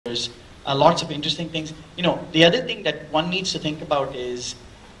There's lots of interesting things. The other thing that one needs to think about is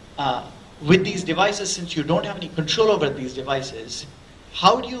with these devices, since you don't have any control over these devices,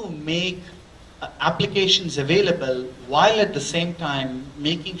 how do you make applications available while at the same time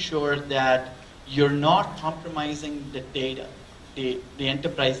making sure that you're not compromising the data, the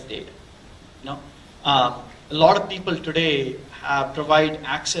enterprise data? A lot of people today provide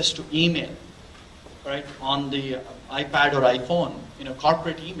access to email, right, on the iPad or iPhone,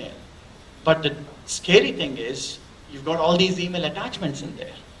 corporate email. But the scary thing is you've got all these email attachments in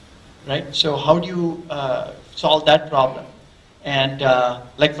there, right? So how do you solve that problem? And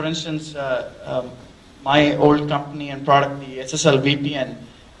like for instance, my old company and product, the SSL VPN,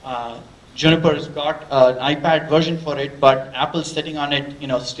 Juniper's got an iPad version for it, but Apple's sitting on it,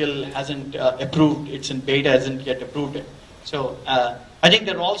 still hasn't approved. It's in beta, hasn't yet approved it. So I think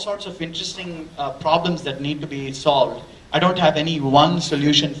there are all sorts of interesting problems that need to be solved. I don't have any one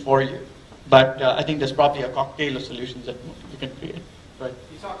solution for you, but I think there's probably a cocktail of solutions that you can create. Right.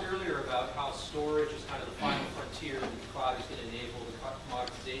 You talked earlier about how storage is kind of the final frontier that the cloud is going to enable the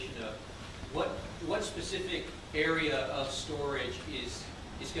commoditization of. What specific area of storage is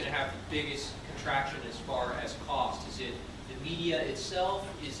going to have the biggest contraction as far as cost? Is it the media itself?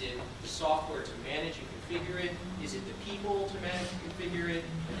 Is it the software to manage and configure it? Is it the people to manage and configure it?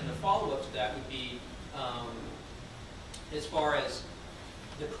 And the follow-up to that would be, as far as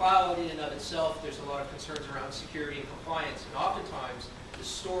the cloud in and of itself, there's a lot of concerns around security and compliance, and oftentimes the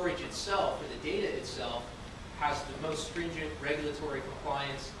storage itself or the data itself has the most stringent regulatory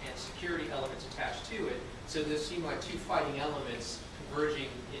compliance and security elements attached to it. So those seem like two fighting elements converging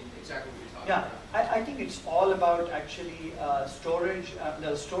in exactly what you're talking about. I think it's all about actually storage,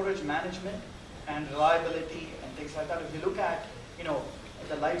 the storage management and reliability and things like that. If you look at,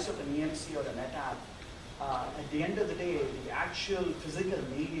 the likes of an EMC or a NetApp, at the end of the day, the actual physical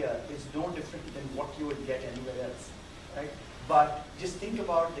media is no different than what you would get anywhere else, right? But just think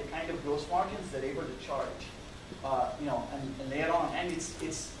about the kind of gross margins they're able to charge, and later on, and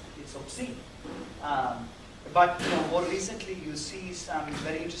it's obscene. But more recently, you see some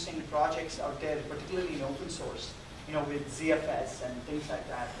very interesting projects out there, particularly in open source, with ZFS and things like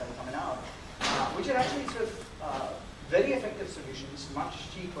that are coming out, which are actually sort of very effective solutions, much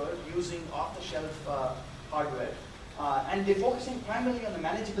cheaper, using off-the-shelf hardware, and they're focusing primarily on the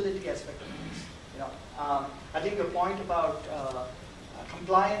manageability aspect of things. I think your point about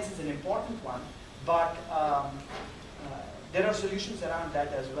compliance is an important one, but there are solutions around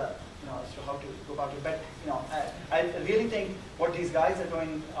that as well. As to how to go about it. But I really think what these guys are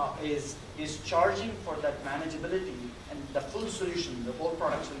doing is charging for that manageability and the full solution, the whole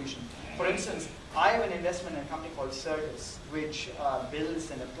product solution. For instance, I have an investment in a company called Cirtas, which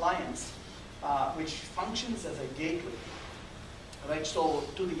builds an appliance which functions as a gateway. Right. So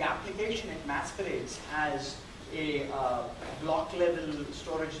to the application, it masquerades as a block level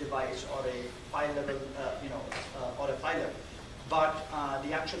storage device or a file level, or a filer. But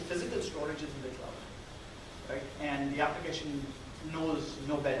the actual physical storage is in the cloud, right? And the application knows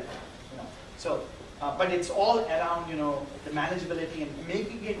no better, So, but it's all around, the manageability and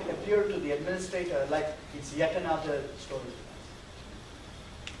making it appear to the administrator like it's yet another storage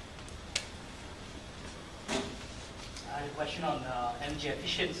device. I had a question on energy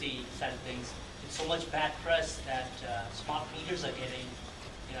efficiency side of things. It's so much bad press that smart meters are getting,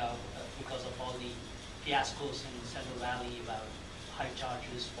 because of all the fiascos in Central Valley about high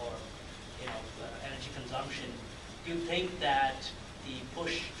charges for energy consumption. Do you think that the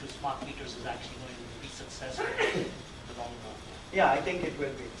push to smart meters is actually going to be successful in the long run? Yeah, I think it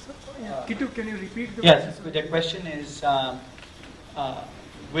will be. Kittu, can you repeat the question? Yes, the question is,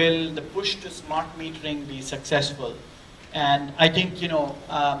 will the push to smart metering be successful? And I think,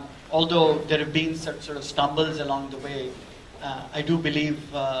 although there have been sort of stumbles along the way, I do believe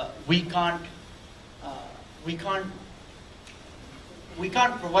we can't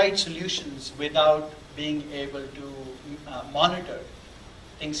provide solutions without being able to monitor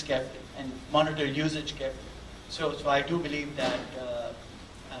things carefully and monitor usage carefully. So I do believe that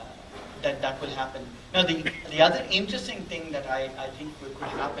that will happen. Now, the other interesting thing that I think could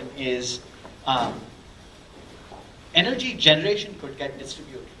happen is energy generation could get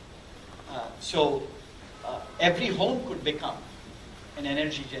distributed. So every home could become an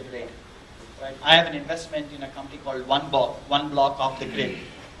energy generator. Right. I have an investment in a company called One Block Off the Grid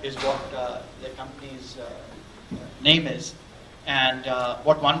is what the company's name is. And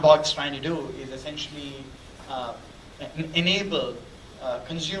what One Block is trying to do is essentially enable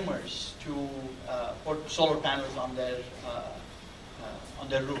consumers to put solar panels on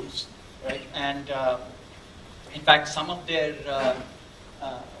their roofs. Right? And in fact, some of their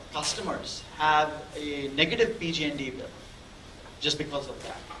customers have a negative PG&E bill just because of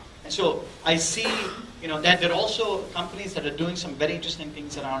that. And so I see, that there are also companies that are doing some very interesting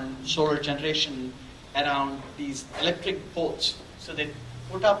things around solar generation, around these electric poles. So they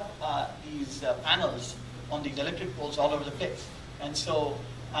put up these panels on these electric poles all over the place. And so,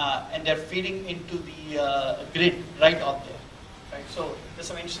 and they're feeding into the grid right out there. Right? So there's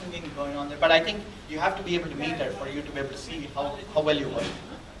some interesting things going on there. But I think you have to be able to meet that for you to be able to see how well you work.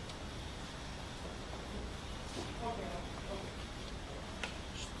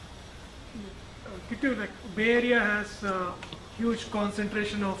 Kittu, like Bay Area has a huge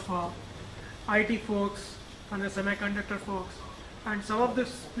concentration of IT folks and the semiconductor folks, and some of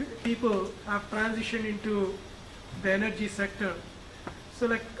these people have transitioned into the energy sector. So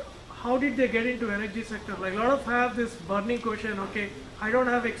like, how did they get into energy sector? Like a lot of have this burning question, okay, I don't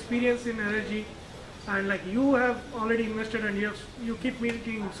have experience in energy, and like you have already invested and you keep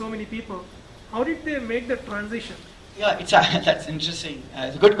meeting so many people. How did they make the transition? Yeah, that's interesting.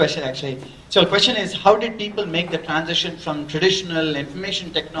 It's a good question, actually. So the question is, how did people make the transition from traditional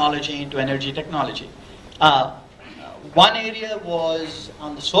information technology into energy technology? One area was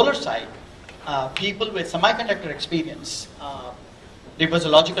on the solar side, people with semiconductor experience. It was a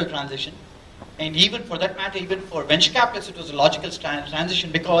logical transition. And even for that matter, even for venture capitalists, it was a logical transition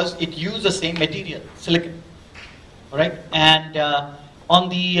because it used the same material, silicon. All right? And on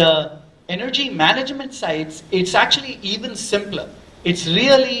the energy management sides, it's actually even simpler. It's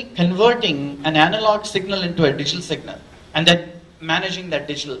really converting an analog signal into a digital signal and then managing that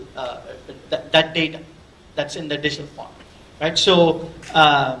digital, that data that's in the digital form, right? So,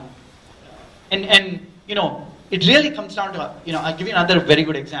 it really comes down to, I'll give you another very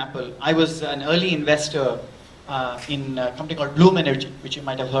good example. I was an early investor in a company called Bloom Energy, which you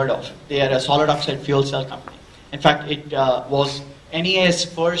might have heard of. They are a solid oxide fuel cell company. In fact, it was NEA's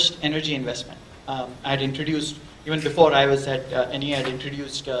first energy investment. I had introduced, even before I was at NEA, I had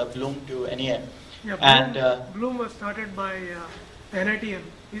introduced Bloom to NEA. Yeah, Bloom was started by NITian.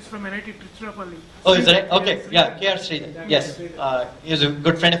 He's from NIT Trichinopalli. Oh, is that right? Okay, yeah, K.R. Sridhar. Yes, he's a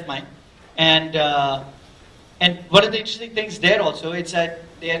good friend of mine. And one of the interesting things there also, it's that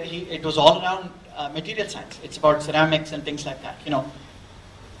it was all around material science. It's about ceramics and things like that.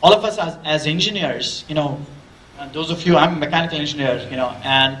 All of us as engineers, and those of you, I'm a mechanical engineer,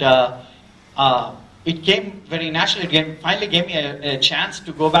 and it came very naturally. It finally gave me a chance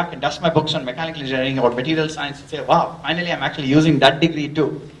to go back and dust my books on mechanical engineering or material science and say, wow, finally I'm actually using that degree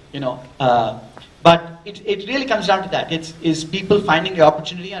too, But it really comes down to that. It's people finding the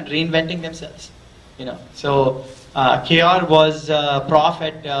opportunity and reinventing themselves, So KR was a prof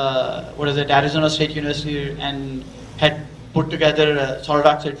at, Arizona State University and had put together a solid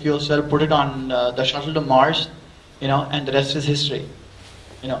oxide fuel cell, put it on the shuttle to Mars, and the rest is history,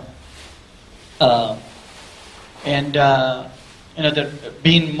 there have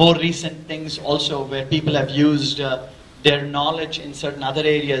been more recent things also where people have used their knowledge in certain other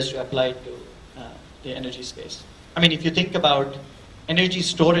areas to apply to the energy space. I mean, if you think about energy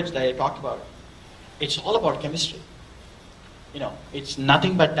storage that I talked about, it's all about chemistry. It's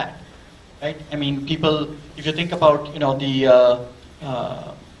nothing but that, right? I mean, people, if you think about,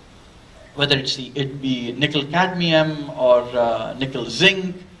 whether it be nickel cadmium or nickel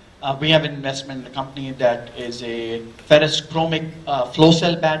zinc, we have an investment in a company that is a ferrous chromic flow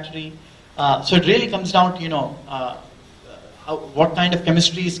cell battery. So it really comes down to, what kind of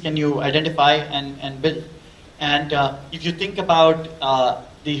chemistries can you identify and build. And if you think about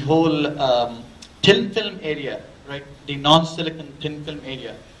the whole thin film area, right, the non-silicon thin film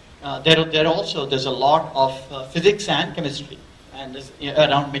area, there's a lot of physics and chemistry and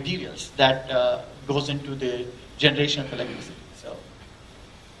around materials that goes into the generation of electricity. So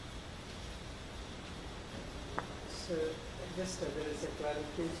just there is a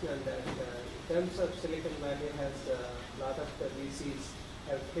clarification on that. In terms of Silicon Valley has a lot of the VCs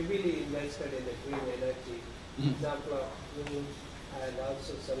have heavily invested in the green energy. Example of Bloom and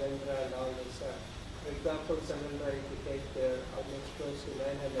also Sunnyvale and all this stuff. For example, Sunnyvale, if you take their almost close to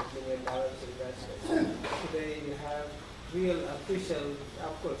 $900 million invested. Today you have real official,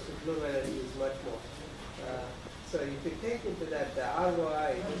 of course, Blue Energy is much more. So if you take into that the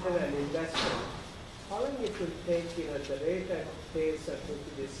ROI, return on investment, how long it will take, the rate and pace of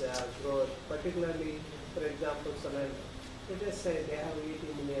this growth, particularly, for example, Sunnyvale, let us say they have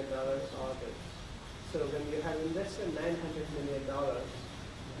 $80 million orders. So when you have invested $900 million,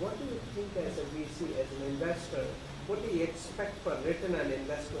 what do you think as a VC, as an investor, what do you expect for return on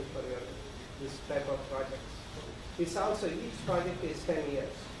investment for this type of projects? It's also, each project is 10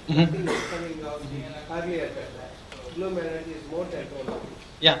 years. Nothing is coming out earlier than that. Bloom Energy is more technology.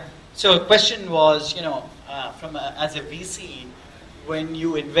 Yeah. So the question was, as a VC, when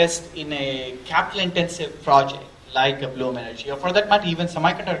you invest in a capital-intensive project like a Bloom Energy, or for that matter, even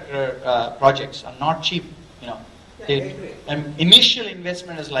semiconductor projects are not cheap. Initial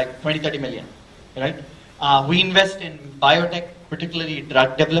investment is like 20, 30 million, right? We invest in biotech, particularly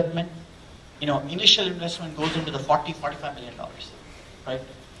drug development. Initial investment goes into the $40-45 million, right?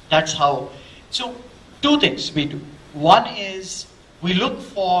 That's how. So, two things we do. One is we look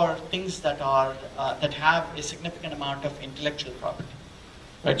for things that are that have a significant amount of intellectual property,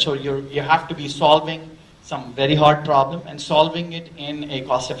 right? So you have to be solving some very hard problem and solving it in a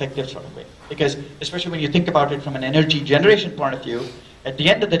cost-effective sort of way. Because especially when you think about it from an energy generation point of view, at the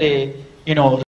end of the day,